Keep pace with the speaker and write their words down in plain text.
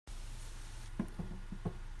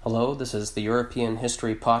Hello, this is the European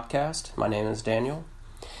History Podcast. My name is Daniel.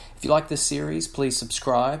 If you like this series, please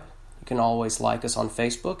subscribe. You can always like us on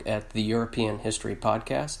Facebook at the European History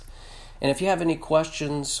Podcast. And if you have any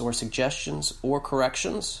questions or suggestions or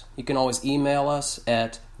corrections, you can always email us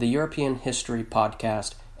at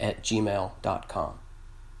theeuropeanhistorypodcast@gmail.com.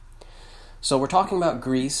 So we're talking about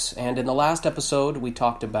Greece, and in the last episode we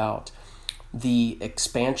talked about the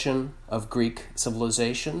expansion of Greek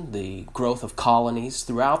civilization, the growth of colonies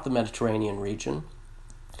throughout the Mediterranean region,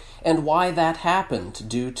 and why that happened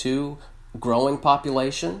due to growing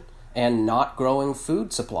population and not growing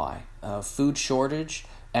food supply. Food shortage,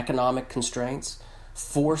 economic constraints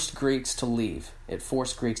forced Greeks to leave. It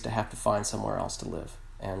forced Greeks to have to find somewhere else to live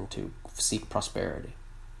and to seek prosperity.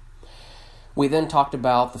 We then talked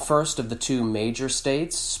about the first of the two major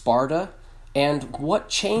states, Sparta, and what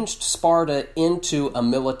changed Sparta into a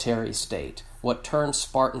military state, what turned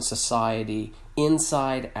Spartan society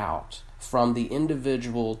inside out, from the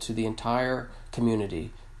individual to the entire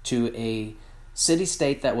community, to a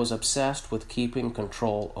city-state that was obsessed with keeping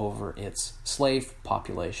control over its slave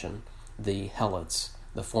population, the Helots,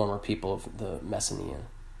 the former people of the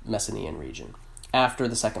Messenian region, after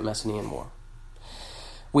the Second Messenian War.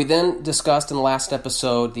 We then discussed in the last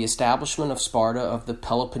episode the establishment of Sparta of the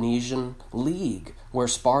Peloponnesian League, where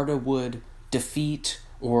Sparta would defeat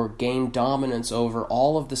or gain dominance over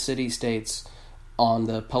all of the city-states on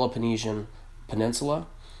the Peloponnesian Peninsula,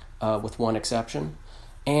 with one exception,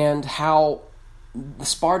 and how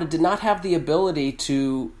Sparta did not have the ability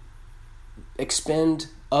to expend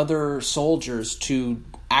other soldiers to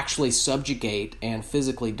actually subjugate and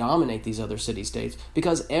physically dominate these other city-states,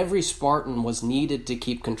 because every Spartan was needed to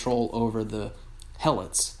keep control over the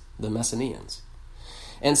Helots, the Messenians.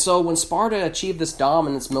 And so when Sparta achieved this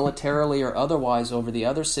dominance militarily or otherwise over the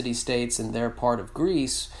other city-states in their part of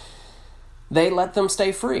Greece, they let them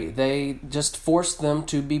stay free. They just forced them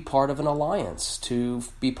to be part of an alliance, to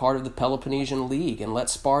be part of the Peloponnesian League, and let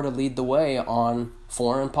Sparta lead the way on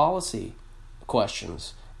foreign policy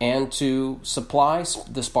questions, and to supply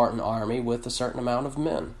the Spartan army with a certain amount of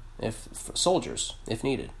men, soldiers, if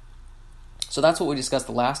needed. So that's what we discussed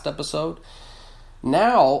the last episode.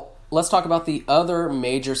 Now, let's talk about the other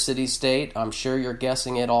major city-state. I'm sure you're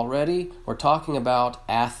guessing it already. We're talking about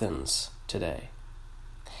Athens today.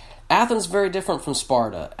 Athens is very different from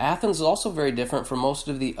Sparta. Athens is also very different from most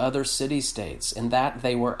of the other city-states in that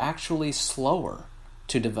they were actually slower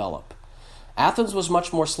to develop. Athens was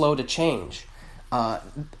much more slow to change.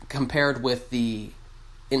 Compared with the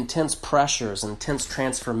intense pressures, intense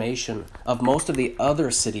transformation of most of the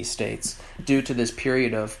other city-states due to this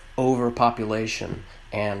period of overpopulation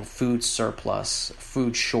and food surplus,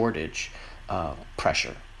 food shortage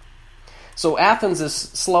pressure. So Athens is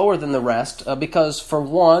slower than the rest because, for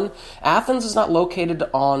one, Athens is not located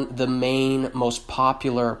on the main, most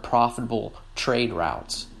popular, profitable trade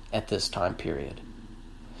routes at this time period.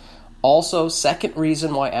 Also, second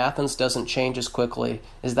reason why Athens doesn't change as quickly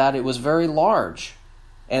is that it was very large.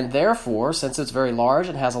 And therefore, since it's very large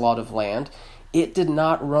and has a lot of land, it did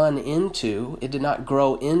not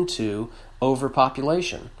grow into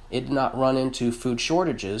overpopulation. It did not run into food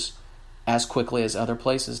shortages as quickly as other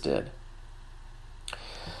places did.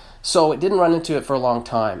 So it didn't run into it for a long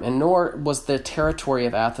time, and nor was the territory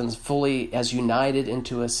of Athens fully as united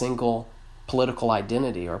into a single political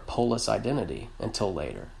identity or polis identity until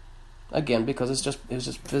later. Again, because it was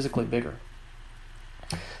just physically bigger.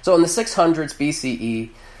 So in the 600s BCE,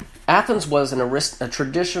 Athens was a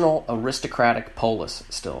traditional aristocratic polis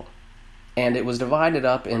still. And it was divided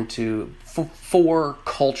up into four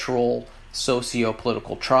cultural,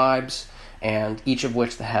 socio-political tribes, and each of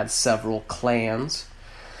which had several clans.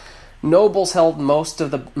 Nobles held most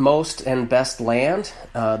and best land.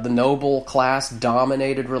 The noble class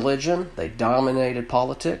dominated religion. They dominated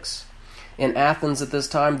politics. In Athens at this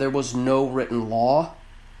time, there was no written law.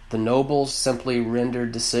 The nobles simply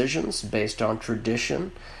rendered decisions based on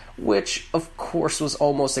tradition, which, of course, was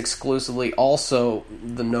almost exclusively also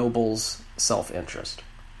the nobles' self-interest.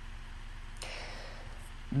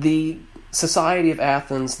 The society of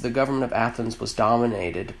Athens, the government of Athens, was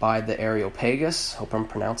dominated by the Areopagus. Hope I'm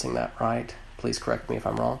pronouncing that right. Please correct me if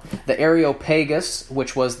I'm wrong. The Areopagus,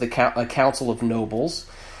 which was a council of nobles,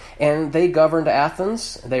 and they governed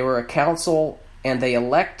Athens. They were a council, and they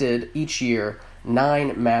elected each year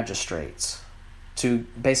 9 magistrates to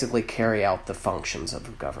basically carry out the functions of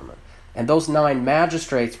the government. And those 9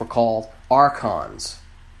 magistrates were called archons.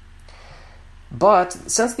 But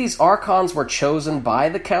since these archons were chosen by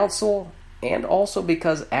the council, and also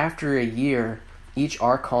because after a year each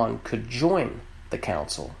archon could join the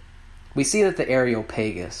council, we see that the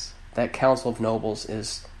Areopagus that Council of Nobles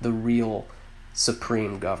is the real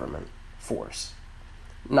supreme government force,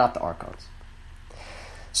 not the archons.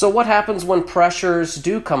 So what happens when pressures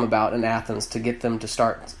do come about in Athens to get them to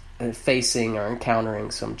start facing or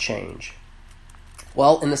encountering some change?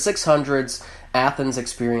 Well, in the 600s, Athens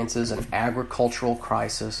experiences an agricultural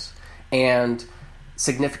crisis and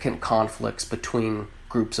significant conflicts between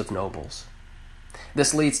groups of nobles.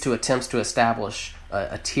 This leads to attempts to establish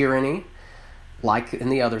a tyranny, like in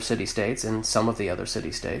the other city-states, in some of the other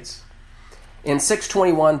city-states. In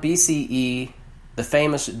 621 BCE, the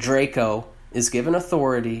famous Draco is given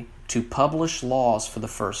authority to publish laws for the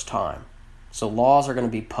first time. So laws are going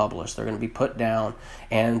to be published, they're going to be put down,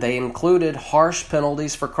 and they included harsh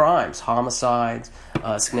penalties for crimes, homicides,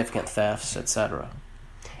 significant thefts, etc.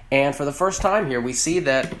 And for the first time here, we see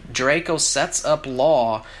that Draco sets up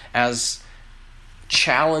law as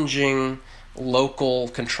challenging local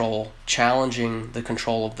control, challenging the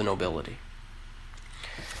control of the nobility.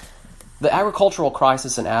 The agricultural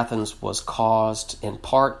crisis in Athens was caused in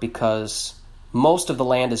part because most of the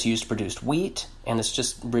land is used to produce wheat, and it's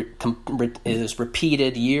just it is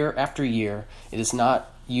repeated year after year. It is not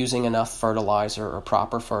using enough fertilizer or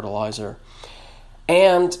proper fertilizer.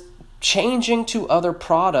 And changing to other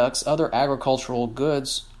products, other agricultural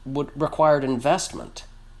goods, would require investment.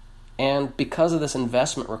 And because of this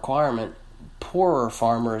investment requirement, poorer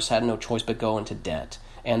farmers had no choice but go into debt.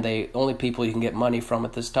 And the only people you can get money from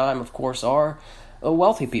at this time, of course, are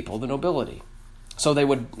wealthy people, the nobility. So they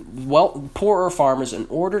would, poorer farmers, in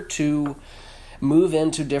order to move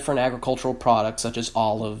into different agricultural products such as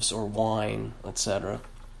olives or wine, etc.,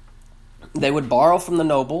 they would borrow from the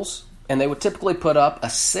nobles, and they would typically put up a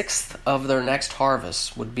sixth of their next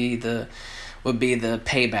harvest would be the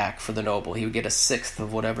payback for the noble. He would get a sixth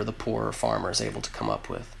of whatever the poorer farmer is able to come up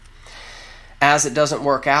with. As it doesn't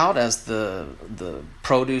work out, as the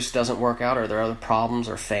produce doesn't work out, or there are other problems,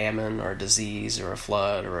 or famine, or disease, or a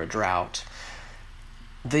flood, or a drought,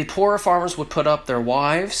 the poorer farmers would put up their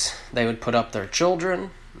wives, they would put up their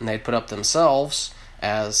children, and they'd put up themselves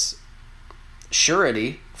as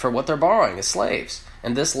surety for what they're borrowing as slaves.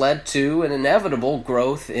 And this led to an inevitable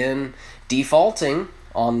growth in defaulting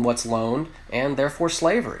on what's loaned, and therefore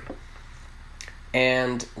slavery.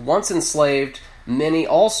 And once enslaved, many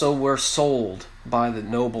also were sold by the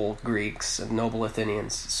noble Greeks and noble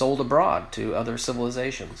Athenians, sold abroad to other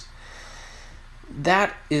civilizations.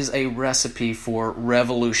 That is a recipe for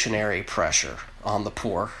revolutionary pressure on the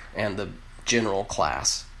poor and the general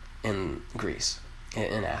class in Greece,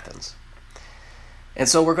 in Athens. And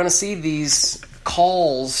so we're going to see these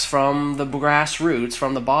calls from the grassroots,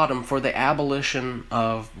 from the bottom, for the abolition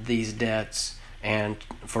of these debts and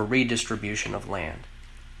for redistribution of land.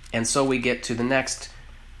 And so we get to the next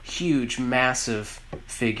huge, massive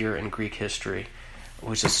figure in Greek history,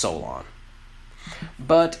 which is Solon.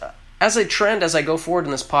 But as a trend, as I go forward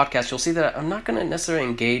in this podcast, you'll see that I'm not going to necessarily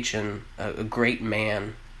engage in a great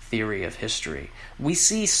man theory of history. We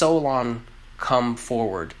see Solon come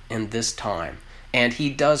forward in this time, and he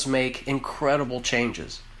does make incredible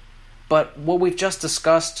changes. But what we've just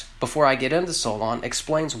discussed before I get into Solon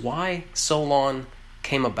explains why Solon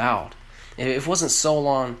came about. If it wasn't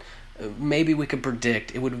Solon, maybe we could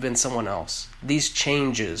predict it would have been someone else. These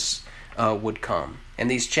changes would come, and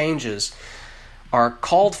these changes are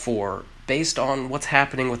called for based on what's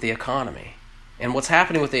happening with the economy. And what's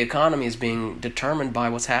happening with the economy is being determined by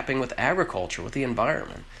what's happening with agriculture, with the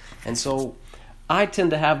environment. And so I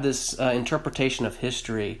tend to have this interpretation of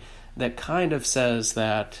history that kind of says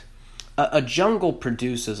that a jungle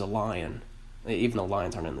produces a lion, even though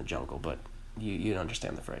lions aren't in the jungle, but you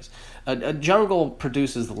understand the phrase. A jungle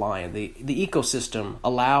produces the lion. The ecosystem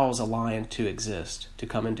allows a lion to exist, to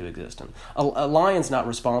come into existence. A lion's not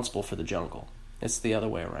responsible for the jungle. It's the other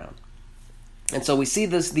way around. And so we see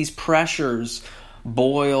these pressures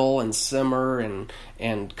boil and simmer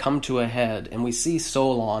and come to a head, and we see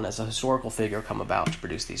Solon as a historical figure come about to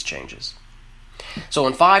produce these changes. So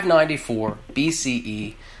in 594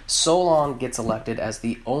 BCE, Solon gets elected as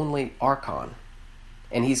the only archon,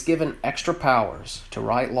 and he's given extra powers to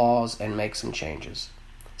write laws and make some changes.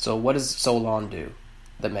 So what does Solon do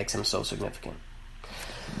that makes him so significant?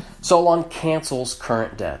 Solon cancels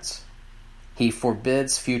current debts. He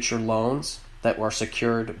forbids future loans that were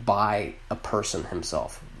secured by a person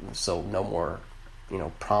himself. So no more,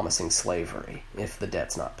 promising slavery if the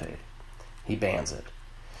debt's not paid. He bans it.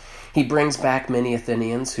 He brings back many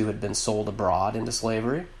Athenians who had been sold abroad into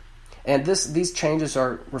slavery. And these changes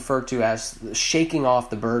are referred to as shaking off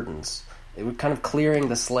the burdens. It was kind of clearing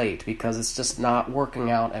the slate because it's just not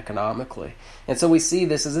working out economically. And so we see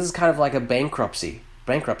this is kind of like a bankruptcy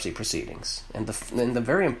bankruptcy proceedings and the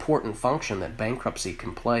very important function that bankruptcy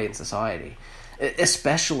can play in society,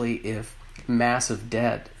 especially if massive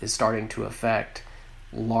debt is starting to affect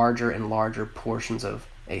larger and larger portions of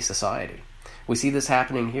a society. We see this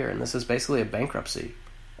happening here, and this is basically a bankruptcy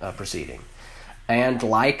proceeding. And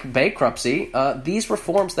like bankruptcy, these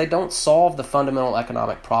reforms, they don't solve the fundamental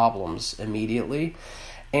economic problems immediately.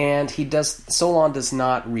 And Solon does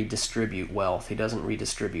not redistribute wealth. He doesn't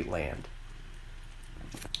redistribute land.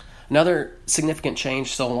 Another significant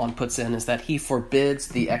change Solon puts in is that he forbids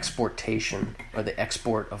the exportation or the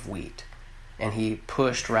export of wheat. And he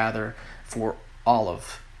pushed rather for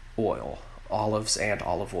olives and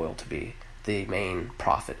olive oil to be the main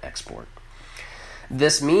profit export.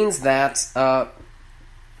 This means that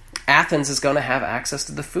Athens is going to have access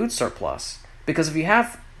to the food surplus. Because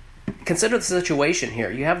consider the situation here.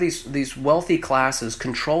 You have these wealthy classes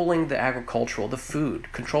controlling the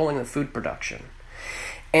controlling the food production.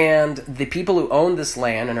 And the people who own this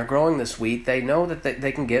land and are growing this wheat, they know that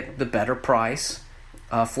they can get the better price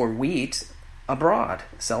for wheat abroad,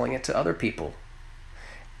 selling it to other people.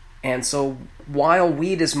 And so while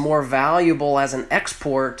wheat is more valuable as an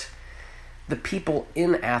export, the people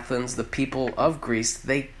in Athens, the people of Greece,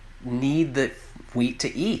 they need the wheat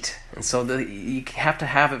to eat. And so you have to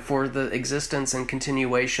have it for the existence and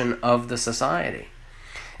continuation of the society.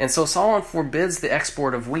 And so Solon forbids the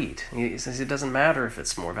export of wheat. He says it doesn't matter if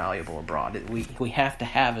it's more valuable abroad. We have to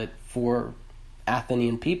have it for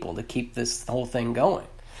Athenian people to keep this whole thing going.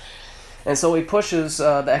 And so he pushes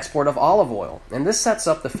the export of olive oil. And this sets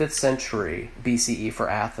up the 5th century BCE for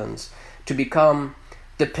Athens to become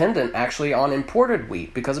dependent actually on imported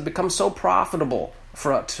wheat because it becomes so profitable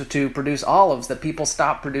to produce olives that people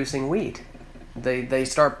stop producing wheat. They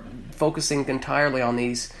start focusing entirely on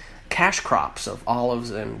these cash crops of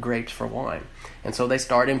olives and grapes for wine. And so they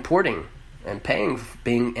start importing and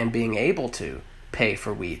being able to pay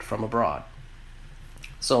for wheat from abroad.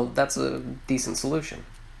 So that's a decent solution.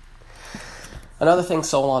 Another thing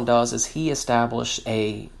Solon does is he established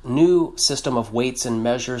a new system of weights and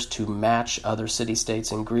measures to match other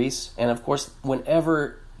city-states in Greece. And of course,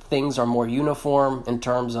 whenever things are more uniform in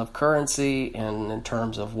terms of currency and in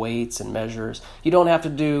terms of weights and measures, you don't have to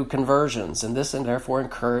do conversions. And this, and therefore,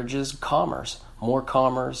 encourages commerce. More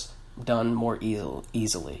commerce done more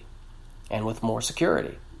easily and with more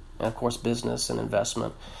security. And of course, business and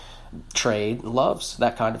investment, trade loves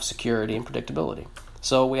that kind of security and predictability.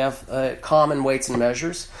 So we have common weights and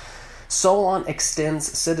measures. Solon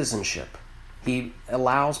extends citizenship. He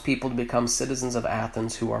allows people to become citizens of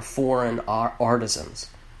Athens who are foreign artisans,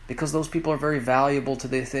 because those people are very valuable to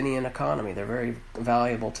the Athenian economy. They're very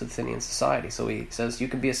valuable to the Athenian society. So he says you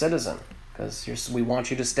can be a citizen because we want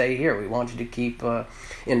you to stay here. We want you to keep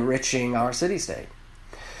enriching our city-state.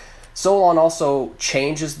 Solon also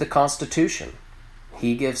changes the constitution.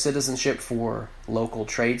 He gives citizenship for local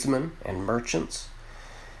tradesmen and merchants.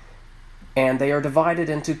 And they are divided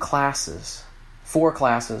into classes, 4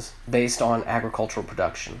 classes based on agricultural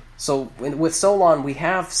production. So with Solon, we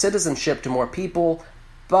have citizenship to more people,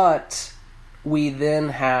 but we then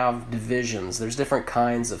have divisions. There's different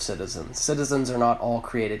kinds of citizens. Citizens are not all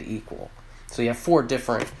created equal. So you have 4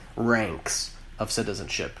 different ranks of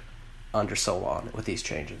citizenship under Solon with these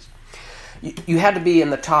changes. You had to be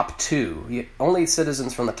in the top 2. Only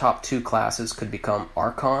citizens from the top 2 classes could become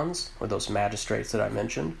archons, or those magistrates that I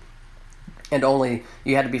mentioned. And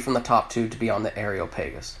you had to be from the top 2 to be on the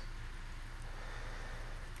Areopagus.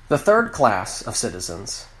 The 3rd class of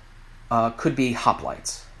citizens could be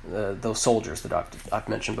hoplites, those soldiers that I've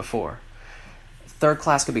mentioned before. 3rd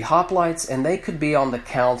class could be hoplites, and they could be on the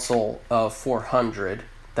council of 400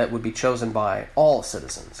 that would be chosen by all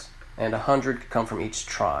citizens, and 100 could come from each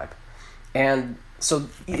tribe. And so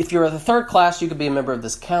if you're the 3rd class, you could be a member of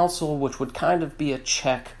this council, which would kind of be a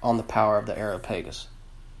check on the power of the Areopagus.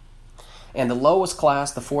 And the lowest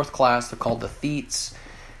class, the 4th class, they're called the Thetes.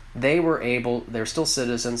 They're still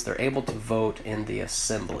citizens, they're able to vote in the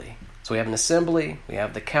assembly. So we have an assembly, we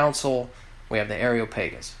have the council, we have the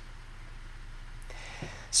Areopagus.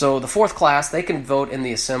 So the 4th class, they can vote in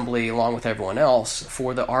the assembly along with everyone else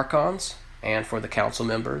for the archons and for the council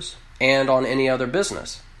members and on any other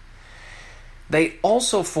business. They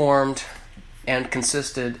also formed and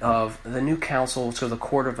consisted of the new council, so the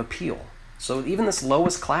Court of Appeal. So even this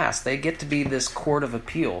lowest class, they get to be this Court of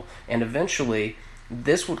Appeal, and eventually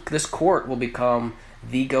this court will become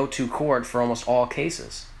the go-to court for almost all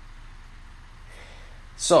cases.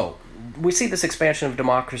 So we see this expansion of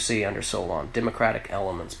democracy under Solon, democratic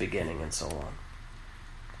elements beginning and so on.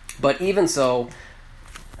 But even so,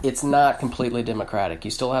 it's not completely democratic. You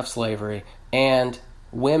still have slavery, and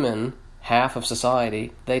women half of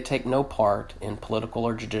society, they take no part in political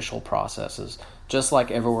or judicial processes, just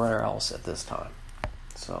like everywhere else at this time.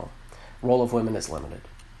 So, role of women is limited.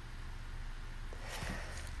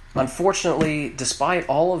 Unfortunately, despite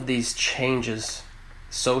all of these changes,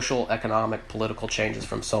 social, economic, political changes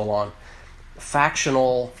from Solon,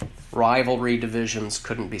 factional rivalry divisions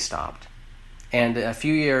couldn't be stopped. And a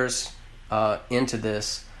few years into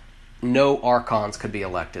this, no archons could be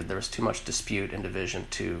elected. There was too much dispute and division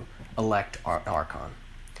to elect archon.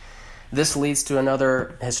 This leads to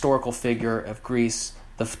another historical figure of Greece,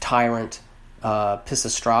 the tyrant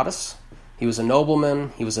Pisistratus. He was a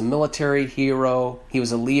nobleman. He was a military hero. He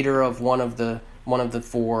was a leader of one of the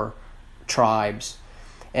four tribes,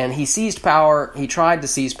 and he seized power. He tried to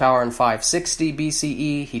seize power in 560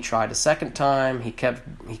 BCE. He tried a second time. He kept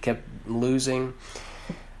losing,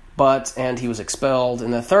 and he was expelled.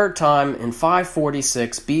 And the third time in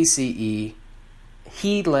 546 BCE,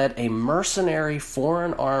 he led a mercenary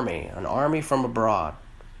foreign army, an army from abroad.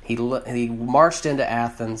 He marched into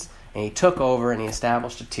Athens, and he took over, and he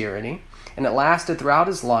established a tyranny. And it lasted throughout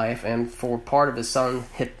his life and for part of his son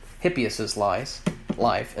Hippias'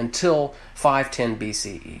 life until 510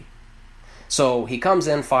 BCE. So he comes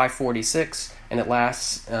in 546, and it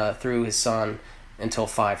lasts through his son until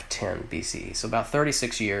 510 BCE. So about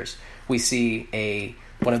 36 years, we see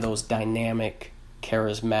one of those dynamic,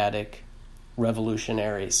 charismatic,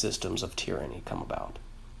 revolutionary systems of tyranny come about.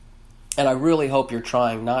 And I really hope you're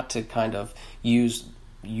trying not to kind of use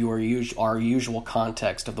our usual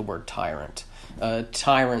context of the word tyrant.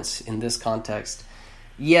 Tyrants in this context,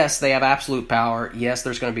 yes, they have absolute power. Yes,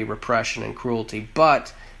 there's going to be repression and cruelty,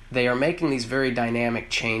 but they are making these very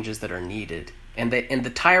dynamic changes that are needed. And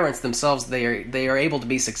the tyrants themselves, they are able to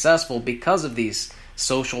be successful because of these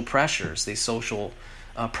social pressures, these social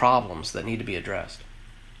problems that need to be addressed.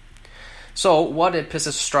 So, what did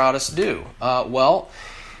Pisistratus do?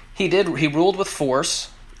 He ruled with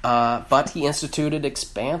force. But he instituted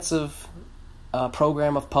expansive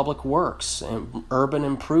program of public works and urban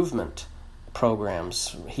improvement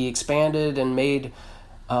programs. He expanded and made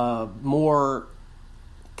more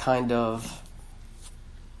kind of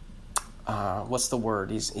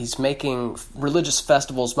He's making religious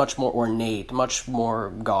festivals much more ornate, much more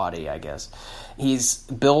gaudy, I guess. He's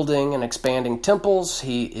building and expanding temples.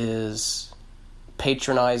 He is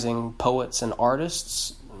patronizing poets and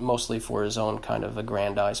artists, mostly for his own kind of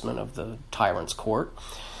aggrandizement of the tyrant's court.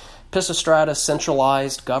 Pisistratus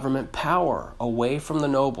centralized government power away from the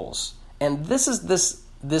nobles. And this is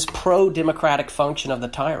this pro-democratic function of the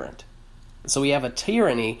tyrant. So we have a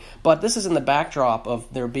tyranny, but this is in the backdrop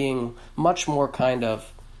of there being much more kind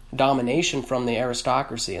of domination from the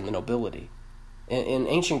aristocracy and the nobility. In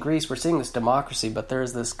ancient Greece, we're seeing this democracy, but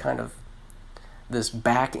there's this kind of this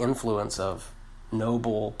back influence of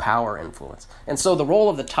noble power influence. And so the role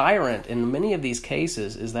of the tyrant in many of these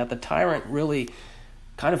cases is that the tyrant really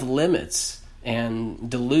kind of limits and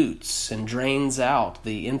dilutes and drains out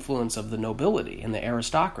the influence of the nobility and the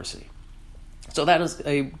aristocracy. So that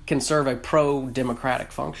can serve a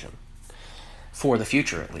pro-democratic function, for the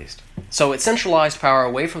future at least. So it centralized power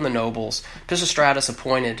away from the nobles. Pisistratus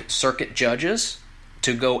appointed circuit judges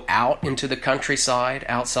to go out into the countryside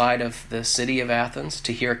outside of the city of Athens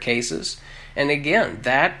to hear cases. And again,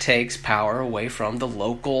 that takes power away from the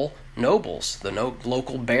local nobles, the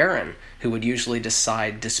local baron, who would usually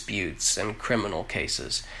decide disputes and criminal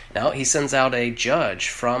cases. Now, he sends out a judge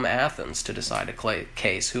from Athens to decide a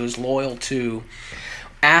case who is loyal to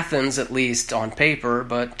Athens, at least on paper,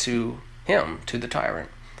 but to him, to the tyrant.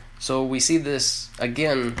 So we see this,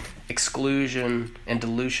 again, exclusion and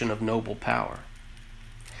dilution of noble power.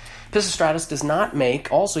 Pisistratus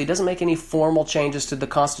doesn't make any formal changes to the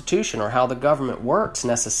constitution or how the government works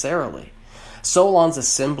necessarily. Solon's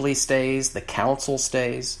assembly stays, the council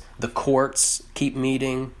stays, the courts keep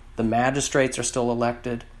meeting, the magistrates are still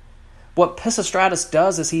elected. What Pisistratus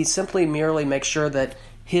does is he simply merely makes sure that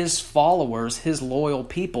his followers, his loyal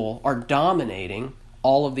people, are dominating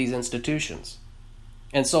all of these institutions.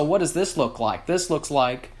 And so what does this look like? This looks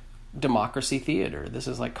like democracy theater. This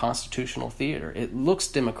is like constitutional theater. It looks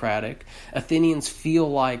democratic. Athenians feel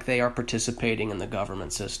like they are participating in the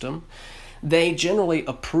government system. They generally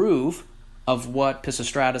approve of what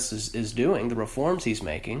Pisistratus is doing, the reforms he's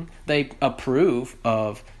making. They approve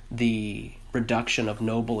of the reduction of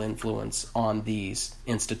noble influence on these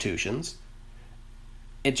institutions.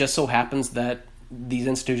 It just so happens that these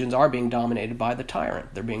institutions are being dominated by the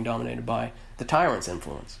tyrant. They're being dominated by the tyrant's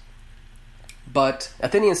influence. But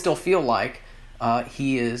Athenians still feel like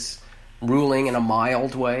he is ruling in a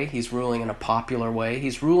mild way. He's ruling in a popular way.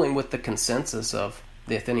 He's ruling with the consensus of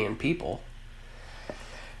the Athenian people.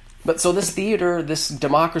 But so this theater, this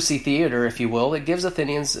democracy theater, if you will, it gives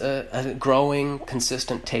Athenians a growing,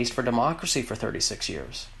 consistent taste for democracy for 36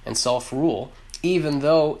 years and self-rule, even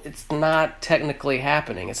though it's not technically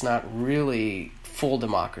happening. It's not really full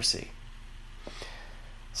democracy.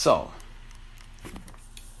 So,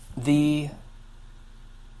 the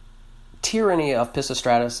tyranny of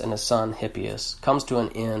Pisistratus and his son Hippias comes to an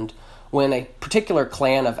end when a particular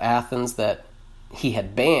clan of Athens that he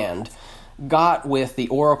had banned got with the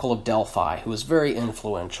Oracle of Delphi, who was very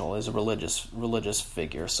influential as a religious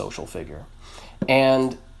figure, social figure.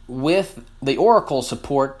 And with the Oracle's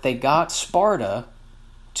support, they got Sparta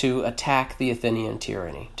to attack the Athenian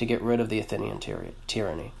tyranny, to get rid of the Athenian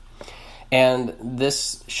tyranny. And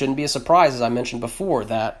this shouldn't be a surprise, as I mentioned before,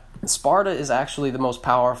 that Sparta is actually the most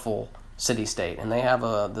powerful city-state, and they have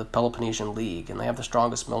the Peloponnesian League, and they have the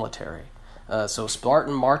strongest military. So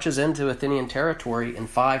Spartan marches into Athenian territory in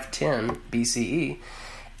 510 BCE,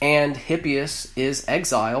 and Hippias is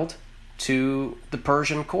exiled to the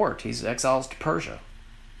Persian court. He's exiled to Persia.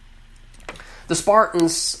 The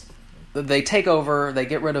Spartans, they take over, they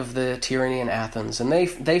get rid of the tyranny in Athens, and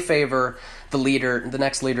they favor the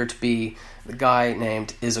next leader to be the guy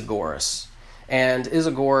named Isagoras. And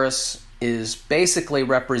Isagoras basically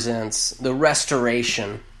represents the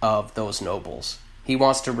restoration of those nobles. He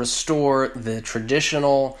wants to restore the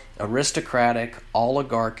traditional, aristocratic,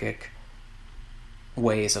 oligarchic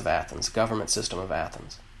ways of Athens, government system of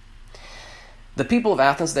Athens. The people of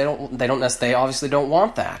Athens, they obviously don't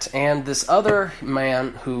want that. And this other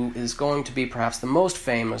man who is going to be perhaps the most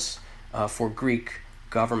famous for Greek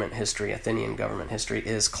government history, Athenian government history,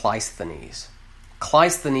 is Cleisthenes.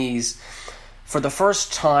 Cleisthenes, for the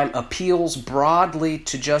first time, appeals broadly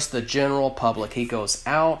to just the general public. He goes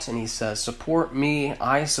out and he says, support me,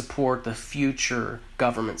 I support the future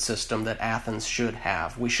government system that Athens should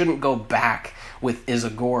have. We shouldn't go back with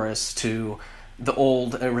Isagoras to the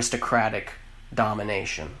old aristocratic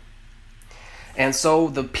domination. And so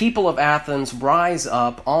the people of Athens rise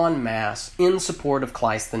up en masse in support of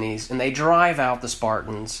Cleisthenes, and they drive out the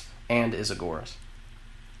Spartans and Isagoras.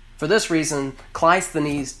 For this reason,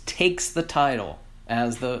 Cleisthenes takes the title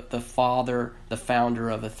as the founder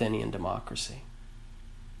of Athenian democracy.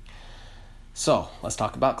 So, let's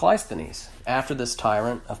talk about Cleisthenes. After this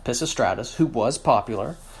tyrant of Pisistratus, who was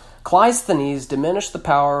popular, Cleisthenes diminished the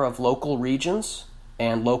power of local regions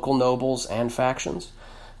and local nobles and factions.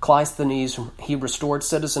 Cleisthenes, he restored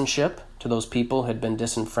citizenship to those people who had been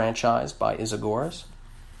disenfranchised by Isagoras.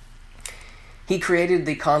 He created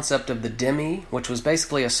the concept of the demi, which was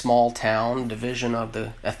basically a small town, division of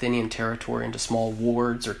the Athenian territory into small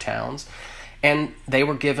wards or towns, and they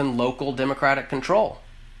were given local democratic control.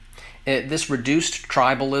 This reduced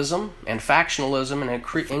tribalism and factionalism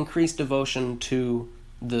and increased devotion to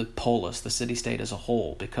the polis, the city-state as a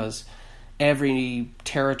whole, because every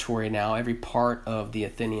territory now, every part of the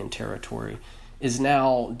Athenian territory is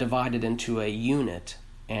now divided into a unit,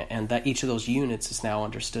 and that each of those units is now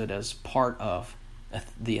understood as part of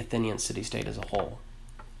the Athenian city-state as a whole.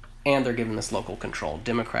 And they're given this local control,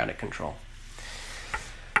 democratic control.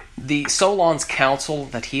 The Solon's council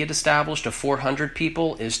that he had established of 400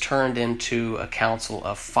 people is turned into a council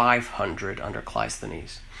of 500 under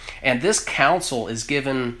Cleisthenes. And this council is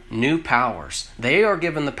given new powers. They are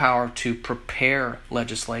given the power to prepare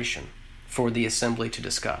legislation for the assembly to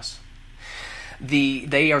discuss.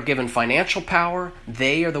 They are given financial power.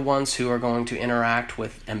 They are the ones who are going to interact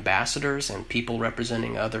with ambassadors and people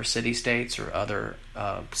representing other city-states or other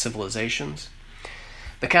civilizations.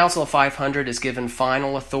 The Council of 500 is given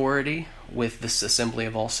final authority with this assembly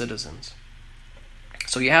of all citizens.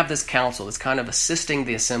 So you have this council that's kind of assisting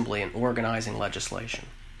the assembly in organizing legislation.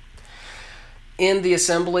 In the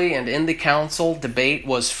assembly and in the council, debate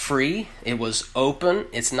was free. It was open.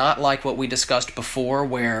 It's not like what we discussed before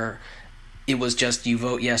where it was just you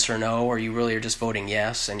vote yes or no, or you really are just voting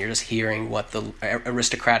yes, and you're just hearing what the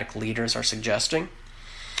aristocratic leaders are suggesting.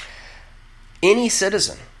 Any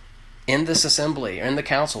citizen in this assembly or in the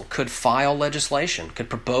council could file legislation, could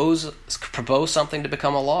propose something to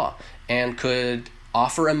become a law, and could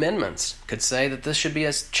offer amendments, could say that this should be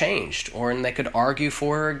changed, and they could argue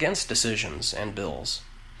for or against decisions and bills.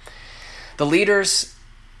 The leaders,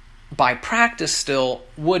 by practice still,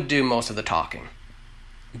 would do most of the talking,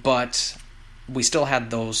 but we still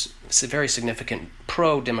had those very significant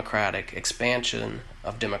pro-democratic expansion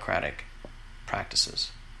of democratic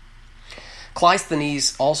practices.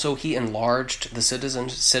 Cleisthenes also, he enlarged the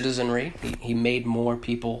citizenry. He made more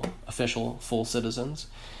people official, full citizens.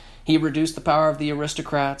 He reduced the power of the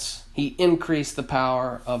aristocrats. He increased the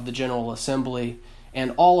power of the General Assembly.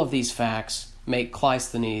 And all of these facts make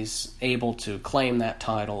Cleisthenes able to claim that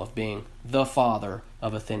title of being the father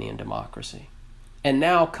of Athenian democracy. And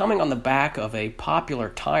now, coming on the back of a popular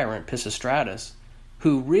tyrant, Pisistratus,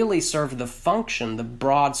 who really served the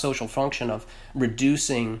broad social function of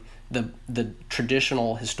reducing the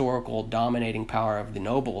traditional historical dominating power of the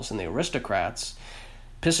nobles and the aristocrats,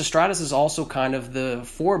 Pisistratus is also kind of the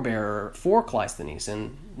forebearer for Cleisthenes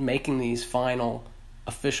in making these final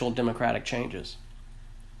official democratic changes.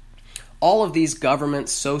 All of these government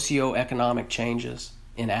socio-economic changes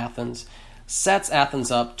in Athens sets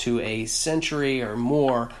Athens up to a century or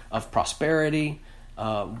more of prosperity,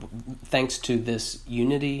 thanks to this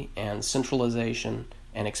unity and centralization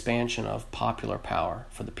and expansion of popular power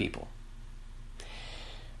for the people.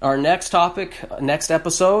 Our next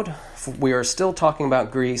episode, we are still talking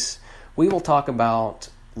about Greece. We will talk about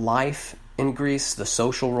life in Greece, the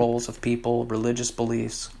social roles of people, religious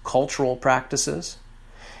beliefs, cultural practices,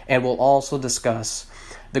 and we'll also discuss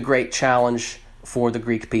the great challenge for the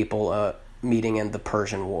Greek people meeting in the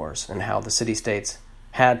Persian Wars and how the city-states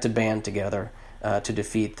had to band together to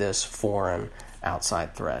defeat this foreign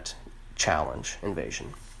outside threat, challenge,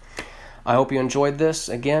 invasion. I hope you enjoyed this.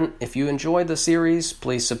 Again, if you enjoyed the series,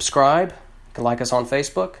 please subscribe. You can like us on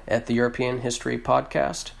Facebook at the European History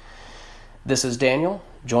Podcast. This is Daniel.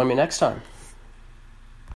 Join me next time.